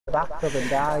bathtub and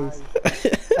dies.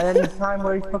 And then there's time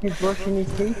where he's fucking brushing his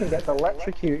teeth and gets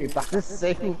electrocuted by the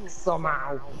sink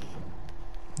somehow.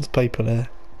 There's people there.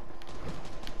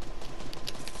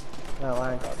 No,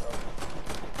 I ain't got that.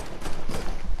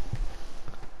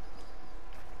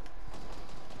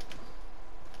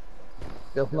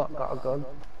 Still not got a gun.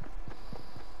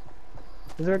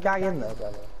 Is there a guy in there,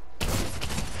 brother?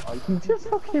 Oh, you can just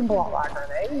fucking block that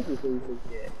grenade, you piece of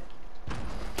shit.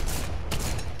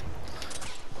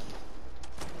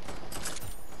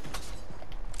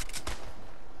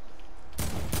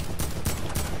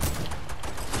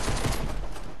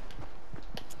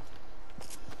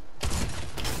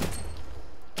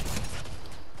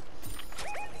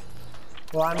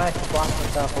 Well, I might have blast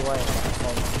myself away.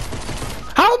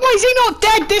 How is he not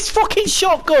dead? This fucking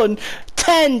shotgun!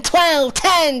 10, 12,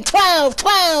 10, 12,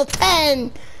 12,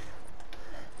 10!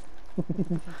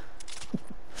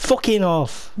 Fucking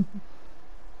off.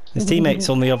 His teammates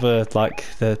on the other, like,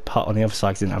 the part on the other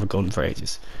side didn't have a gun for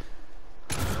ages.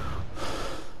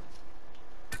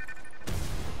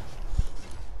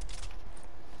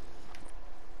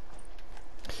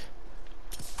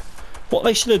 What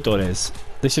they should have done is,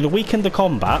 they should have weakened the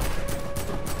combat,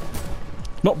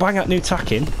 not bring out new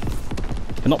tack in,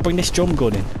 and not bring this drum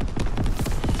gun in.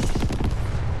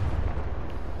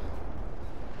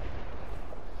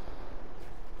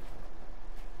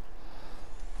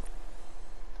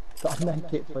 Got a med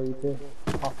kit for you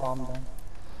to pop on then.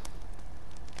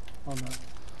 Oh no.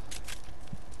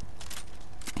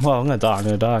 Well, I'm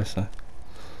gonna die, so.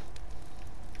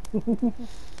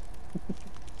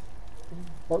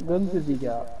 What guns has he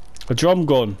got? A drum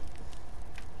gun.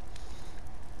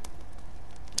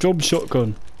 Drum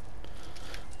shotgun.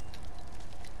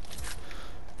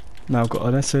 Now I've got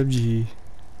an SMG.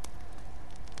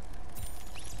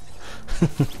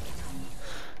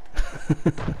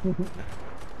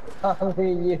 I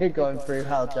mean, you're going through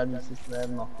hell, Genesis, there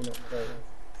knocking up through.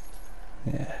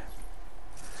 Yeah.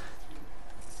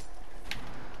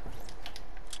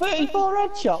 34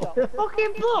 headshot with a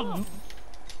fucking bum!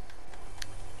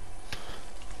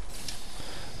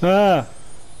 Ah!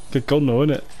 Good gun though,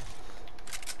 isn't it?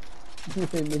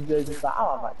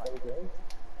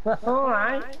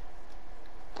 Alright.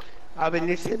 I've been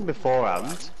listening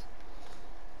beforehand.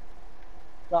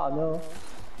 That I know.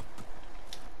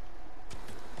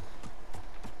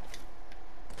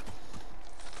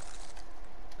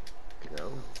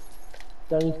 No.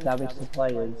 Don't damage the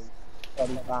players.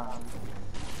 25.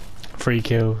 3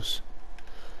 kills.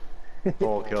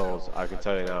 4 kills. I can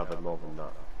tell you now, but more than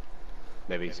that.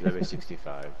 Maybe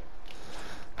 65.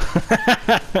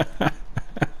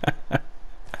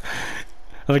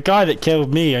 Well, the guy that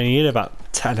killed me only had about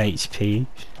 10 HP.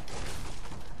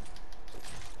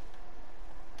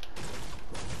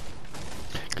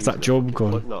 Cause that drum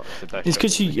gun. It's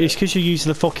because you use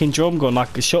the fucking drum gun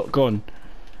like a shotgun.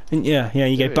 Didn't you? Yeah,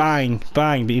 you go bang,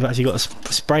 bang, but you've actually got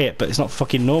to spray it, but it's not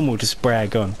fucking normal to spray a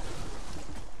gun.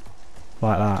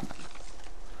 Like that.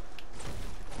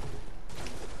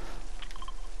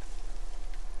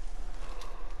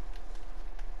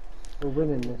 We're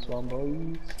winning this one,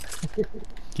 boys.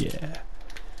 Yeah.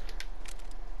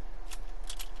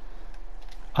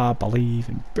 I believe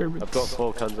in birds. I've got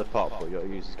 4 cans of pop, but you got to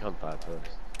use the campfire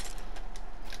first.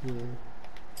 Yeah.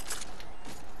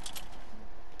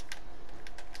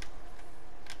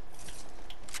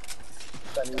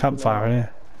 Campfire in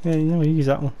here. Yeah, you know, you use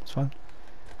that one, it's fine.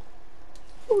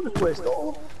 Oh, the twist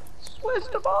all.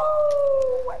 Twist the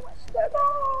ball! Twist the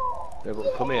ball! Yeah,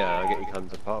 but come here, I'll get you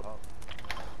cans of pop.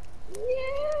 Yeah,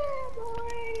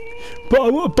 boy! But I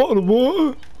want a bottle of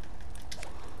water!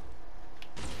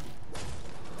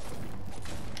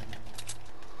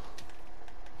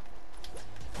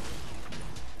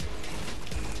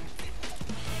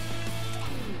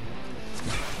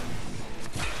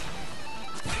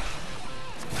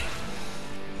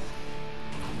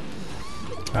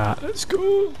 Alright, let's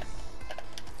go!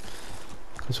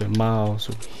 Because we're miles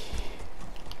away.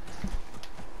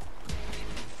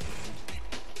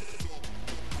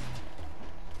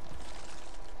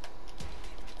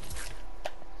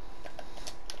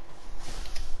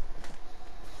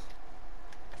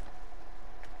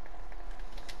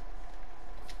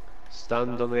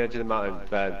 Stand on the edge of the mountain,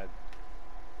 Ben.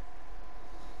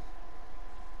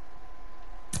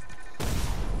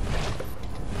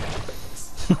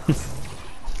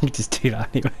 You just do that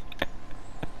anyway.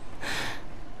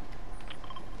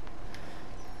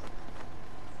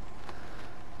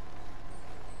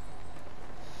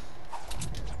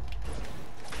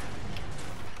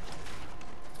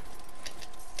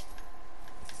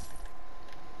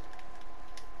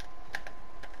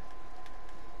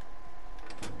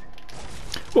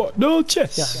 What? No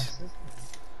chess. Yes.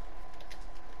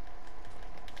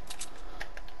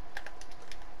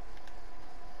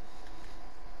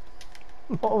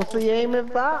 What was the aim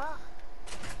of that?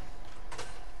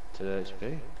 To the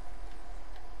HP.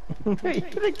 You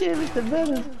could have given it to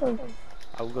Ben as well.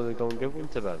 I'm gonna go and give one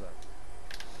to Ben.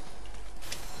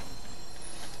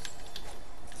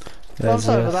 I'm There's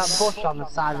sorry, a... but that bush on the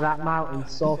side of that mountain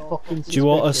is so fucking suspicious. Do you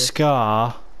want a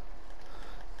scar?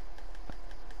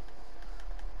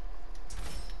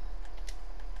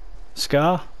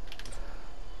 Scar?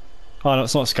 Oh no,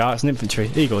 it's not a scar, it's an infantry.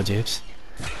 Here you go, James.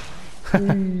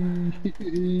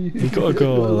 You gotta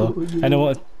go though. And I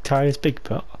want to tie his big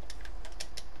pot.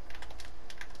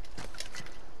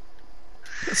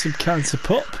 Got some cans of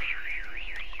pop.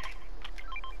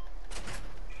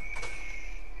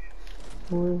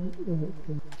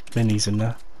 Minis in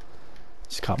there.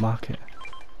 Just can't mark it.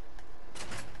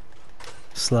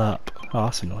 Slurp. Oh,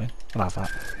 that's annoying. I'll have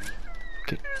that.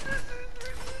 Okay.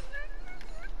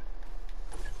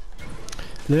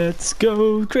 Let's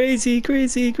go crazy,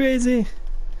 crazy, crazy.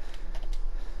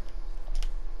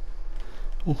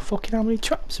 Oh, fucking how many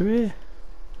traps are here?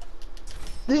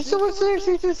 Did someone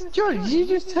seriously just, Johnny, did you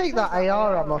just take that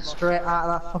AR ammo straight out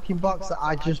of that fucking box that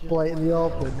I just blatantly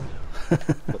opened?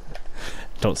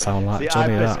 Don't sound like See,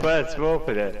 Johnny I that. swear to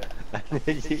open it, and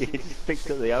then you just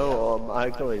picked up the ammo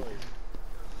automatically.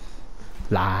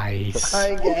 Lies. I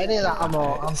ain't get any of that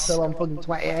ammo, I'm still on fucking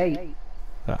 28.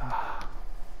 Ah.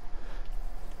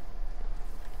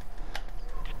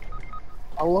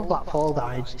 I love that fall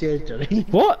damage too, Johnny.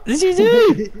 What did you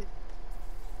do?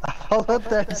 I followed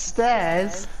the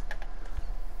stairs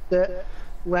that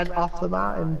went off the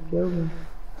mountain and killed me.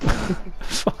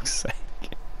 Fuck's sake.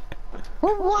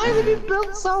 Well, why did it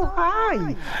build so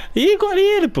high? You got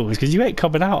any edibles? Because you ain't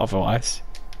coming out otherwise.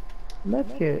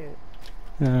 Medkit.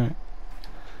 Alright.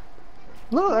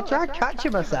 Look, I tried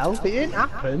catching myself, it didn't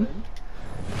happen.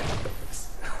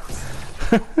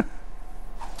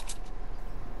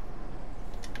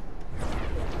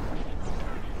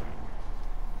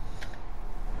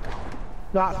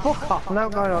 Right, fuck off, I'm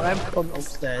not going on them cunt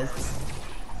upstairs.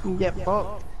 You can get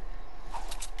fucked.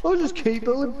 I'll just keep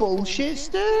building bullshit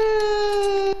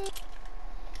stairs.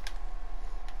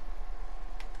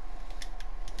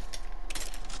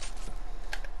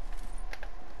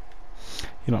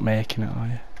 You're not making it, are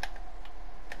you?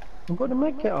 I'm gonna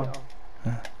make it on.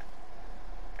 Yeah.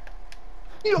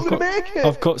 You're not gonna make it!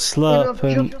 I've got slurp I've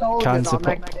and just told you cans of not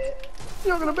pop. make it.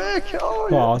 You're not gonna make it, are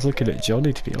you? Well, I was looking at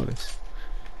Johnny to be honest.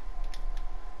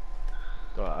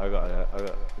 I got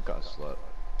a slurp.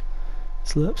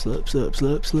 Slurp, slurp, slurp,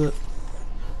 slurp, slurp.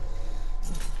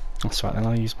 That's right, then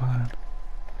I'll use mine.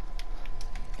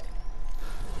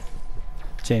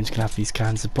 James can have these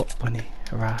cans of pop when he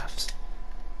arrives.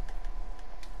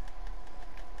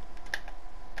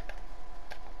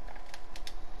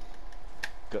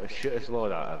 Got a shittest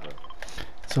loadout ever.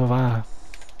 So have I.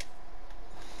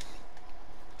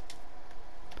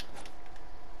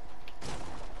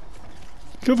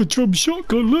 You have a drum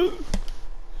shotgun, look!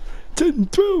 10,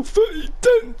 12, 30,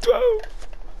 10, 12!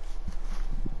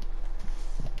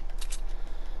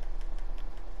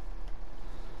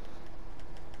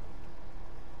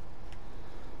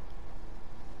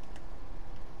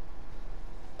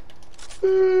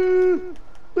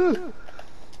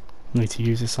 Need to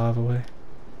use this either way.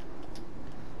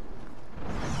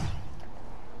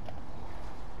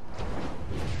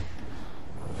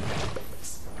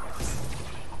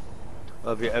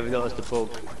 Have you ever noticed the bug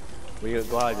when you got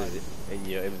gliders in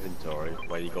your inventory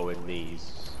where you go in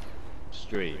these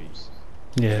streams?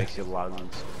 It Yeah. makes you land.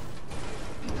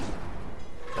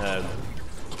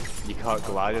 You can't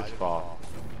glide as far.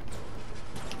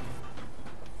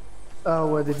 Oh,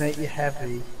 where they make you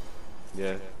heavy.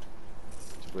 Yeah.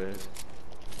 It's weird.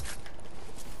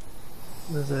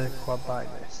 There's a quad bike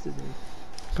next to me.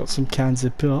 Got some cans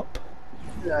of pop.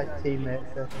 My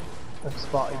teammates have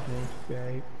spotted me,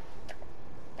 great.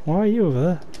 Why are you over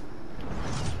there?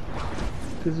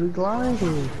 Because we're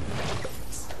gliding.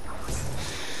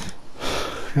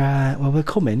 Right, well we're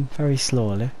coming very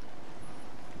slowly.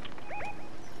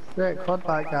 Great quad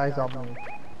bike guys on me.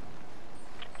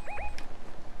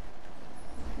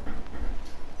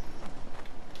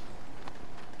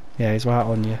 Yeah, he's right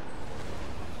on you.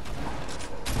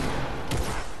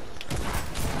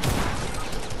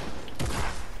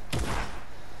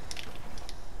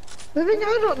 The thing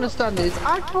I don't understand is,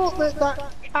 I thought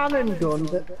that cannon gun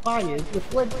that fires the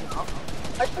flintlock,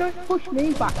 it don't push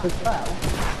me back as well.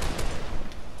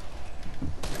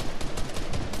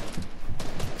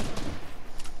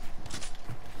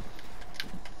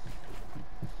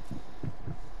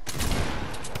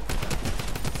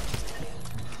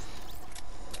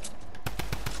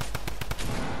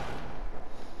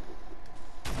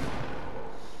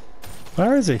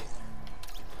 Where is he?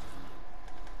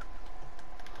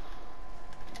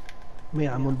 Me,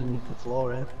 I'm underneath the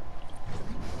floor here.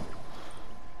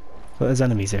 But there's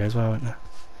enemies here as well, aren't there?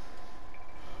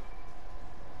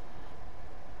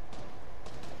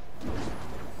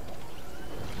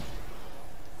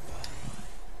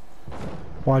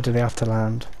 Why do they have to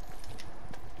land?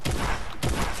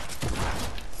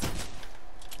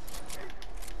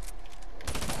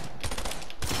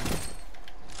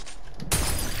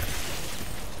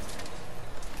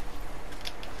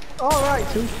 Alright,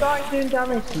 so he started doing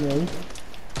damage to me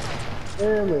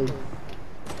early.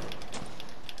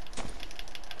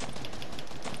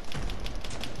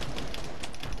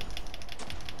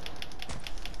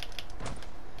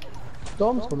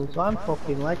 Storm's coming, so I'm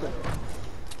fucking legging it.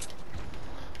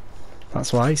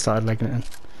 That's why he started legging it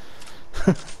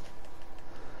in.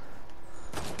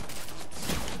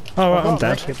 Alright, I'm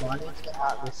dead. I need to get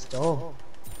out of this storm.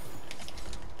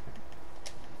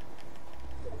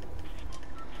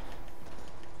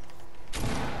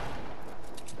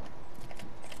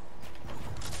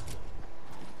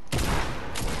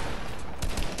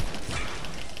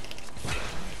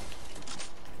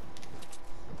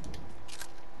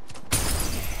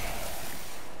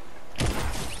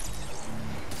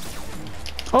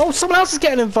 Oh, someone else is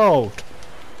getting involved!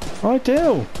 I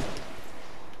do.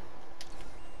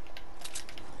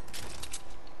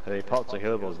 Any pots or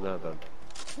healables now then?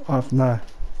 No.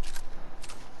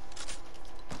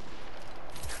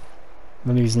 The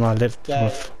only reason I live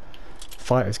with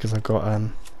fighters because I've got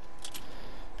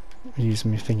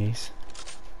using my thingies.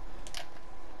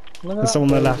 There's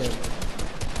someone on the left.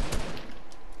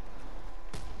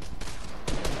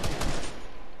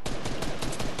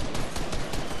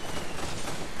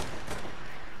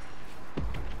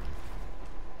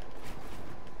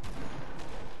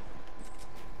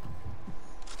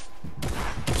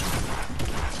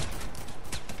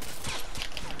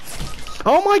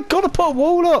 Oh my god, I put a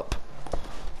wall up!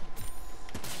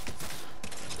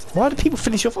 Why do people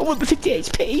finish off? I want the 50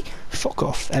 HP! Fuck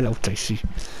off, hello Daisy.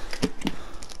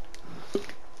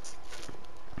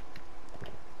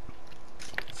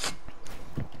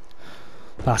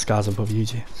 Last guy's above you,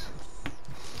 James.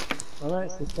 I know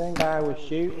it's the same guy I was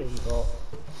shooting, but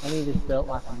and he just built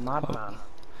like a madman.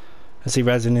 Is he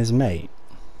rezzing his mate?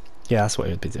 Yeah, that's what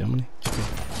he would be doing, wouldn't he?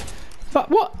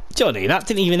 But what? Johnny, that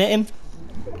didn't even hit him.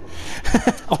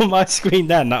 On my screen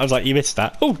then, that was like, you missed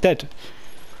that. Oh, dead.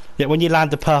 Yeah, when you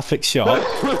land a perfect shot,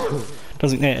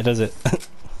 doesn't hit it, does it?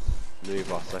 Move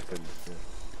last second. Yeah.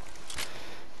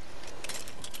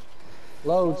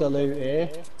 Loads of loot here.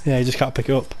 Yeah, you just can't pick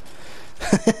it up.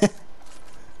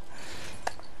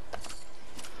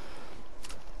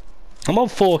 I'm on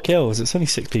 4 kills, it's only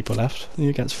 6 people left. You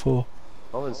against 4.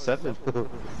 I'm on 7.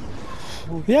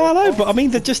 Yeah, I know, but I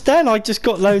mean, just then I just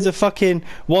got loads of fucking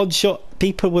one-shot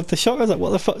people with the shotguns. Like,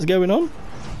 what the fuck's going on?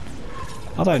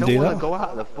 I don't do that. Go out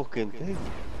of the fucking thing.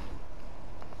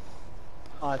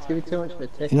 Oh, it's gonna be too much for a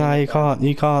ticket. No, you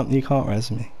can't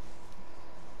res me.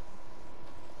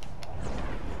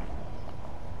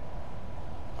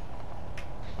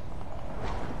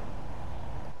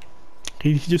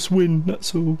 You just win,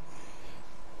 that's all.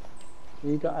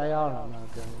 You got AR on now,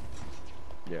 Johnny?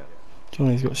 Yeah.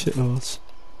 Johnny's got shitloads.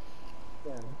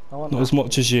 Yeah, I want Not as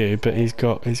much as you, but he's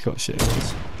got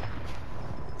shitloads.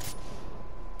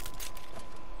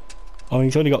 Oh,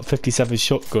 he's only got 57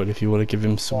 shotgun if you want to give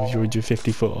him some of your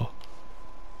 54.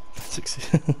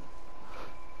 60. Have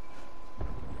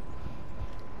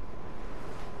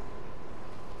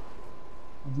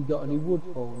you got any wood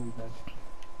for me then?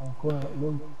 I'll go out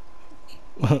and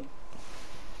run.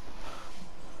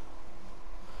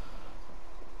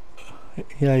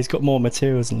 Yeah, he's got more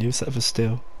materials than you, except for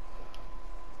steel.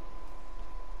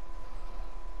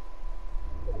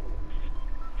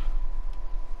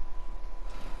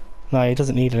 No, he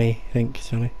doesn't need anything,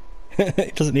 Johnny.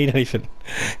 He doesn't need anything.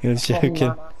 He was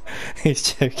joking.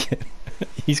 He's joking.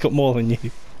 He's got more than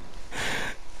you.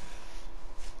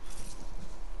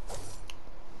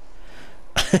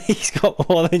 He's got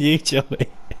more than you, Johnny.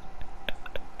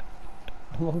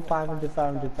 I'm on 500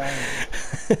 pounds.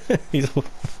 He's.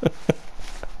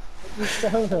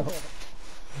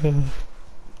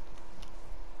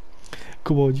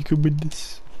 Come on, you can win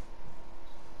this.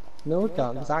 No, I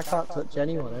can't, because I can't touch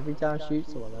anyone. Every time I shoot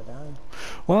someone, I die.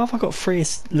 Well, I've got 3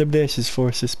 eliminations, 4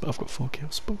 assists, but I've got 4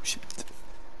 kills. Bullshit.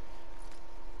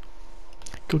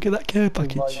 Go get that care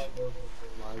package.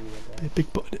 Be a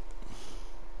big butt in it.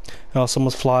 Oh,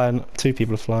 someone's flying. 2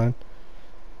 people are flying.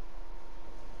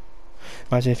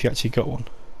 Imagine if you actually got one.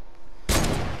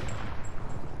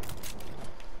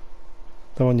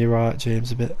 They're on your right,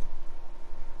 James, a bit.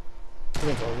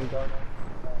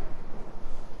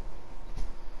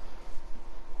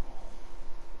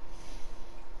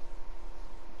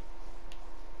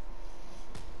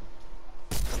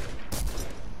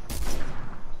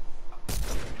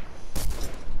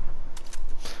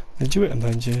 Did you hit him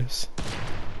then, James?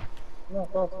 No,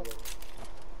 of course I did.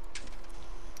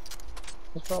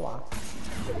 Just relax.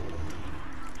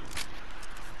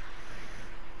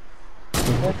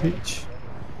 Peach.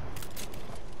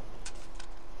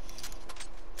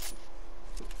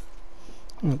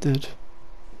 Oh, it did.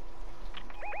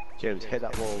 James, hit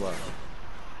that wall there.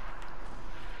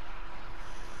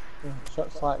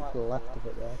 Shot slightly to the left of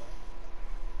it there.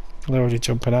 They're already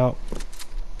jumping out.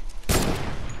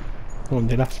 One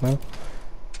they left now.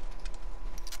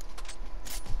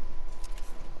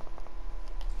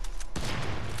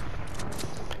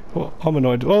 What? I'm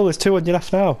annoyed. Oh, there's 2 on your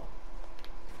left now.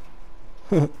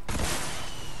 Oh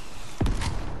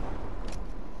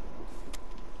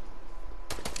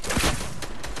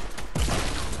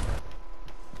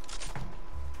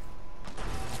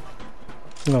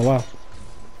wow.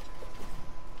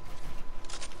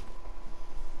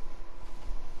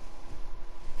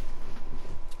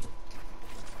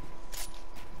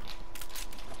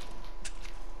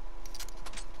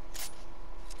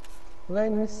 Are they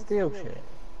in this steel shit?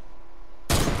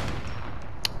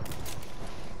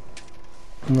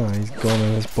 No, he's gone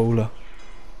in his bowler.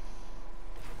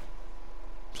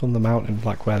 It's on the mountain,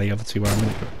 like where the other 2 were a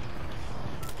minute ago.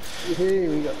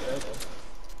 We got there.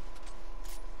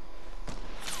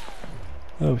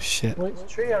 Oh shit. Well,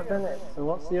 it's trio, isn't it? So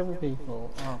what's the other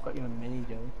people? Oh, I've got you a mini,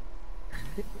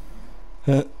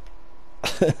 Joe.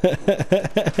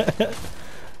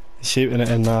 Shooting it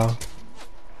in now.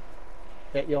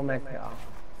 Get your medkit off.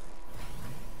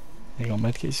 You got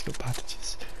medkits, he's got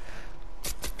bandages.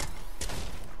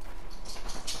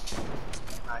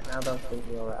 Right, now I don't think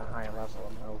you're at a higher level,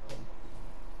 I'm hoping.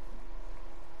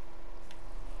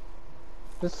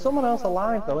 There's someone else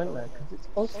alive though, isn't there? Because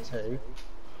it's us 2.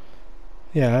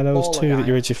 Yeah, and there was Baller 2 that guy.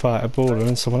 you originally fight, a baller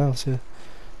and someone else, yeah.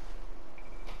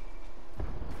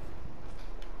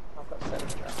 I've got 7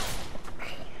 traps.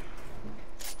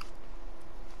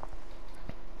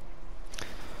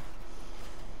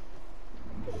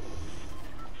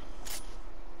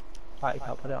 Right, you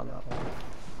can't put it on that one.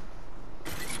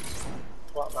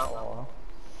 What that wall?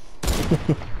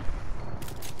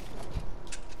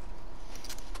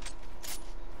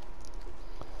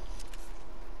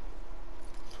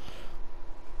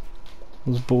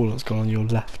 There's a ball that's gone on your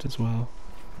left as well.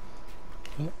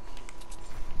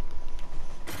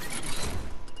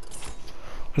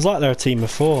 It's like they're a team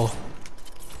of 4.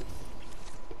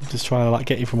 Just trying to like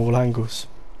get you from all angles.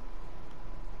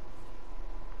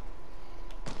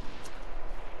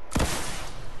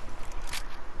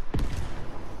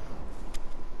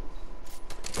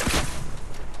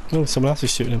 Oh, someone else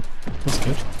is shooting him. That's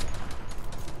good.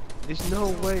 There's no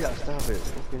way that's David.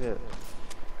 Look at it.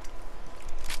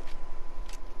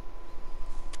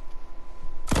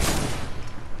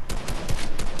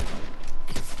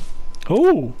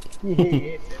 Oh!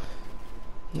 Yeah.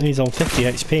 He's on 50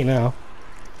 HP now.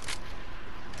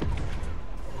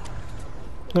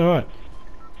 Alright.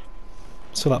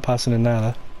 Saw that person in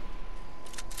there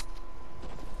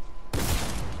though.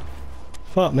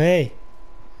 Fuck me.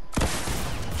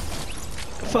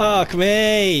 Fuck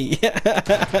me!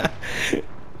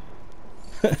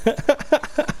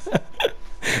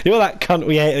 You're that cunt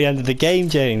we ate at the end of the game,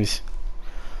 James.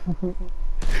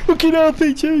 Fucking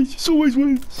RPGs, it's always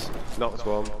wins. Knocked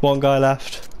one. One guy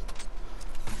left.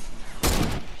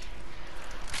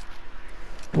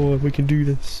 Oh, we can do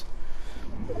this.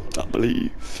 I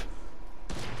believe.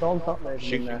 Don't top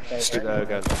maybe in there. Shoot there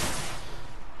again.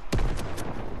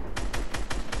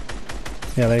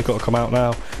 Yeah, they've got to come out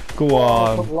now. Go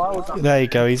on. There you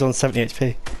go, he's on 70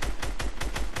 HP.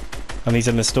 And he's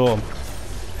in the storm.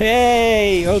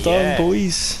 Hey! Well done, Yes.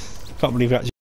 boys. Can't believe we actually